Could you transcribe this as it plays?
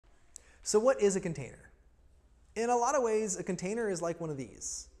So what is a container? In a lot of ways, a container is like one of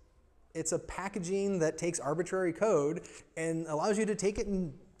these. It's a packaging that takes arbitrary code and allows you to take it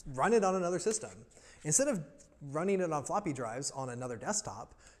and run it on another system. Instead of running it on floppy drives on another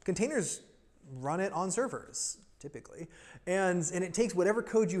desktop, containers run it on servers, typically. And it takes whatever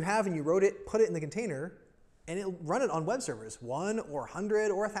code you have and you wrote it, put it in the container, and it'll run it on web servers, 1 or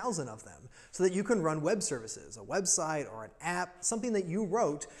 100 or 1,000 of them, so that you can run web services, a website or an app, something that you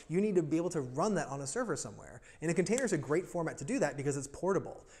wrote, you need to be able to run that on a server somewhere. And a container is a great format to do that because it's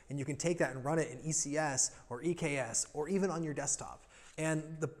portable, and you can take that and run it in ECS or EKS or even on your desktop. And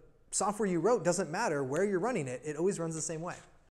the software you wrote doesn't matter where you're running it, it always runs the same way.